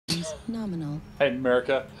Loss nominal. Hey,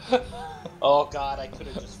 America. Oh god, I could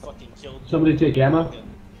have just fucking killed you. Somebody take Gamma.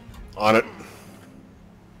 On it.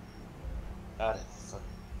 God,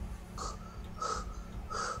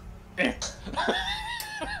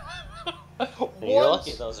 you're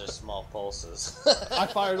lucky those are small pulses. I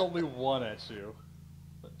fired only one at you.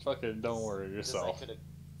 Fucking don't worry yourself. I could have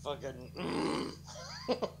fucking...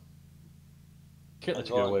 Can't let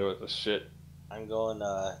you get away with this shit. I'm going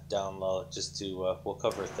down low just to, we'll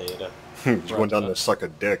cover Theta. Just going down to suck a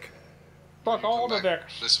dick. Fuck all the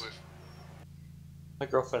dicks. This way. My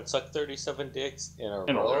girlfriend sucked 37 dicks in a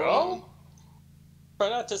In a row? Try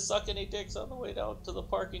not to suck any dicks on the way down to the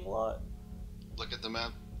parking lot. Look at the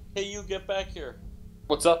map. Hey, you get back here.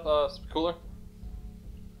 What's up, Cooler?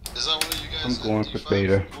 Is that one of you guys? I'm going for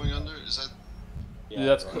Theta. Going under? Is that? Yeah,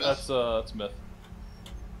 that's Myth.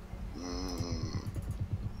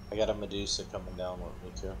 I got a Medusa coming down with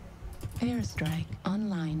me too. Airstrike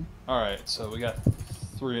online. Alright, so we got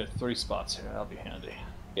three spots here. That'll be handy.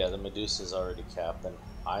 Yeah, the Medusa's already capped, and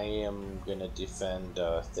I am gonna defend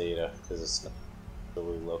Theta because it's not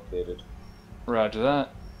really located. Roger that.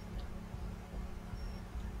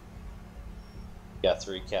 Yeah,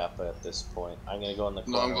 3 cap at this point. I'm gonna go in the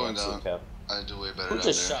corner. No, I'm going with 2 down. Cap. I do way better Who down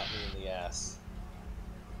just there. shot me in the ass?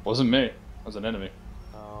 Wasn't me. It was an enemy.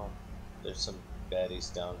 Oh, there's some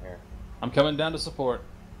baddies down here. I'm coming down to support.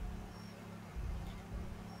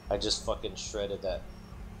 I just fucking shredded that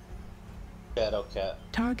Shadow Cat.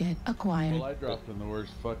 Target acquired. Well, I dropped in the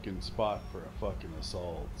worst fucking spot for a fucking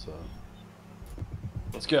assault, so...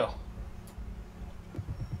 Let's go.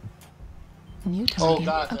 New Oh target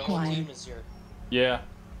god, the whole acquired. team is here. Yeah.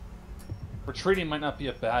 Retreating might not be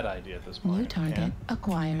a bad idea at this point. New target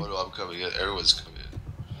acquired. What do I'm coming in? Everyone's coming in.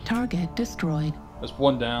 Target destroyed. There's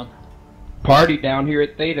one down. Party down here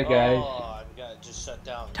at Theta, guys. Oh, I got just shut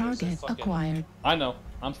down. Target fucking... acquired. I know.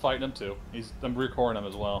 I'm fighting him too. I'm recording him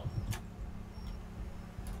as well.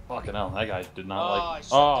 Fucking hell, that guy did not I like.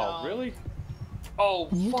 shut Oh, down. really? Oh,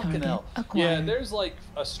 New fucking target hell. acquired. Yeah, there's like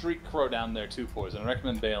a street crow down there too, Poison. I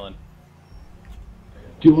recommend bailing.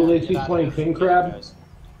 Dual Yeah, AC get out of playing here, King Crab. guys.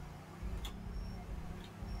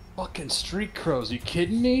 Fucking street crows, you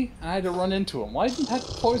kidding me? I had to run into him. Why didn't have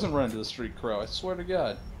Poison run into the street crow? I swear to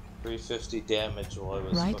God. 350 damage while I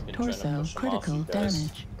was Right fucking torso trying to push him off, critical you guys.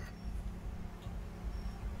 damage.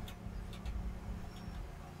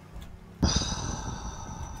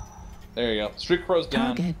 There you go. Street crow's down.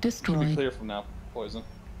 Target Should be destroyed. clear from now. Poison.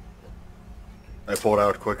 I pulled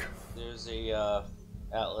out quick. There's a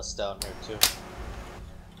Atlas down here too.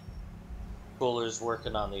 Cooler's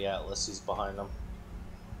working on the Atlas. He's behind him.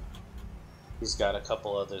 He's got a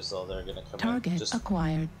couple others though. They're gonna come in. Target Just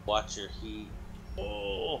acquired. watch your heat.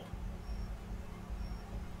 Oh!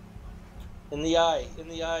 In the eye,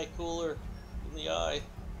 Cooler, in the eye.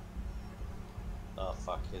 Oh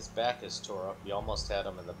fuck! His back is tore up. You almost had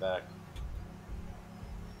him in the back.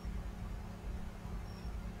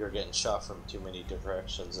 You're getting shot from too many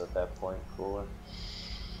directions at that point, Cooler.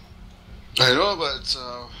 I know, but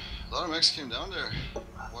a lot of mechs came down there.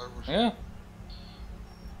 Yeah.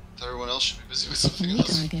 Everyone else should be busy with something New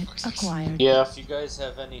else. target Fuck's sakes. acquired. Yeah, if you guys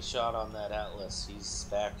have any shot on that Atlas, his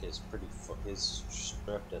back is pretty is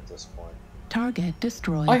stripped at this point. Target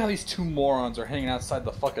destroyed. I like how these two morons are hanging outside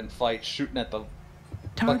the fucking fight, shooting at the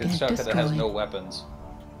fucking Target shotgun that has no destroyed. weapons.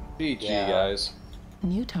 GG, Yeah. guys.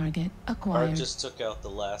 New target Art acquired. just took out the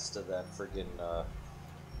last of that friggin'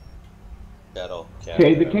 Shadow Cat.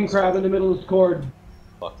 Okay, the King Crab in the middle is scored.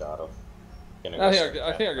 Fuck out of. I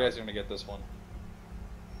think our guys are gonna get this one.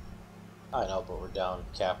 I know, but we're down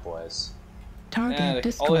cap-wise. Target All they have to do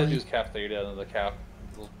destroyed. is cap Theta, and the cap.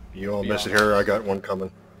 You won't miss it here. I got one coming.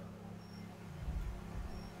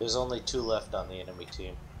 There's only 2 left on the enemy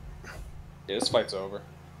team. Yeah, this fight's over.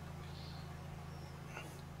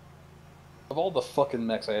 Of all the fucking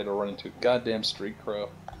mechs I had to run into, goddamn street crow.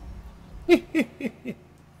 Nothing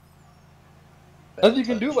you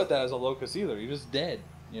can do about that as a locust either. You're just dead,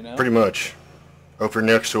 you know? Pretty much. Hope you're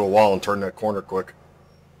next to a wall and turn that corner quick.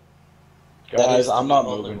 Guys, the I'm not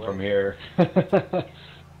only moving way. from here.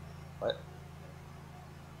 What?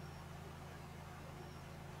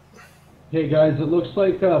 Hey guys, it looks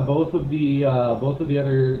like both of the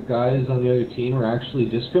other guys on the other team are actually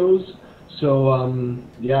discos. So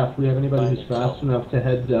yeah, if we have anybody who's fast enough to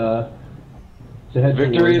head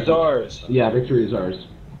Victory towards- is ours. Yeah, victory is ours.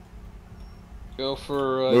 Go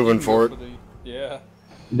for... Moving you can for go it. Yeah.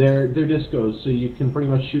 They're discos, so you can pretty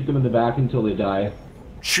much shoot them in the back until they die,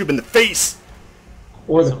 Shoot him in the face!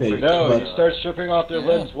 or the face. No, but- you start stripping off their Yeah.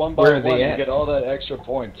 limbs one by Where are one they to at? get all that extra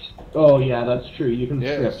points. Oh yeah, that's true. You can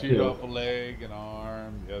Yeah, strip shoot too. off a leg, an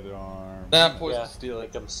arm. The other arm. Nah, poison Yeah, steal make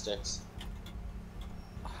it. them sticks.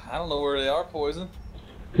 I don't know where they are, poison.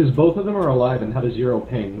 Because both of them are alive and have a 0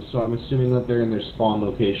 ping, so I'm assuming that they're in their spawn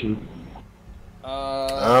location.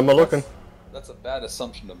 I'm looking. That's a bad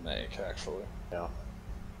assumption to make, actually. Yeah.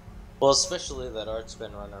 Well, especially that Art's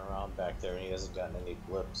been running around back there and he hasn't gotten any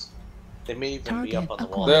blips. They may even be Target up on the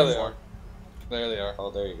wall. There they before. are. There they are.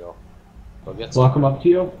 Oh, there you go. Go get Lock some. them up to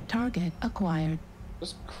you. Target acquired.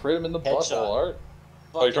 Just crit him in the Headshot. butthole, Art.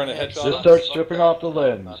 Oh, you're trying to headshot him? Just start stripping off the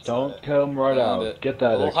limbs. That's Don't it. come right Found out. it. Get A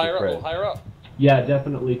that little higher extra up, a crit. little higher up. Yeah,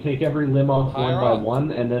 definitely. Take every limb off one Higher by up.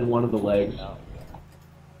 one, and then one of the legs. No.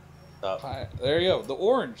 Stop. Hi. There you go. The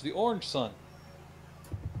orange sun.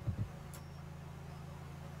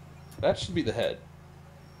 That should be the head.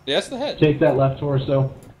 Yeah, that's the head. Take that left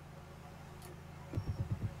torso.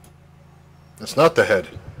 That's not the head.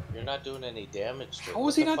 You're not doing any damage to it. How is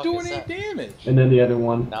What he the not fuck doing is any that? damage? And then the other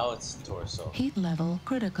one. Now it's torso. Heat level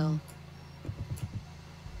critical.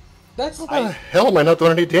 That's How the hell am I not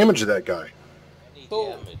doing any damage to that guy? Any So-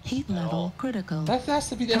 damage Heat at level all. critical. that has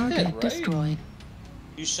to be the Target head, right? destroyed.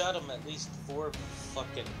 You shot him at least 4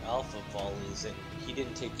 fucking alpha volleys and he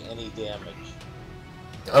didn't take any damage.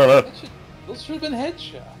 I don't know. Those should have been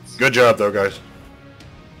headshots. Good job, though, guys.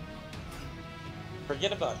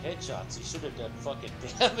 Forget about headshots. He should have done fucking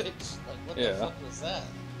damage. Like, what Yeah. the fuck was that?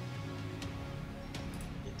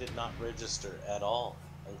 It did not register at all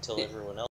until everyone else.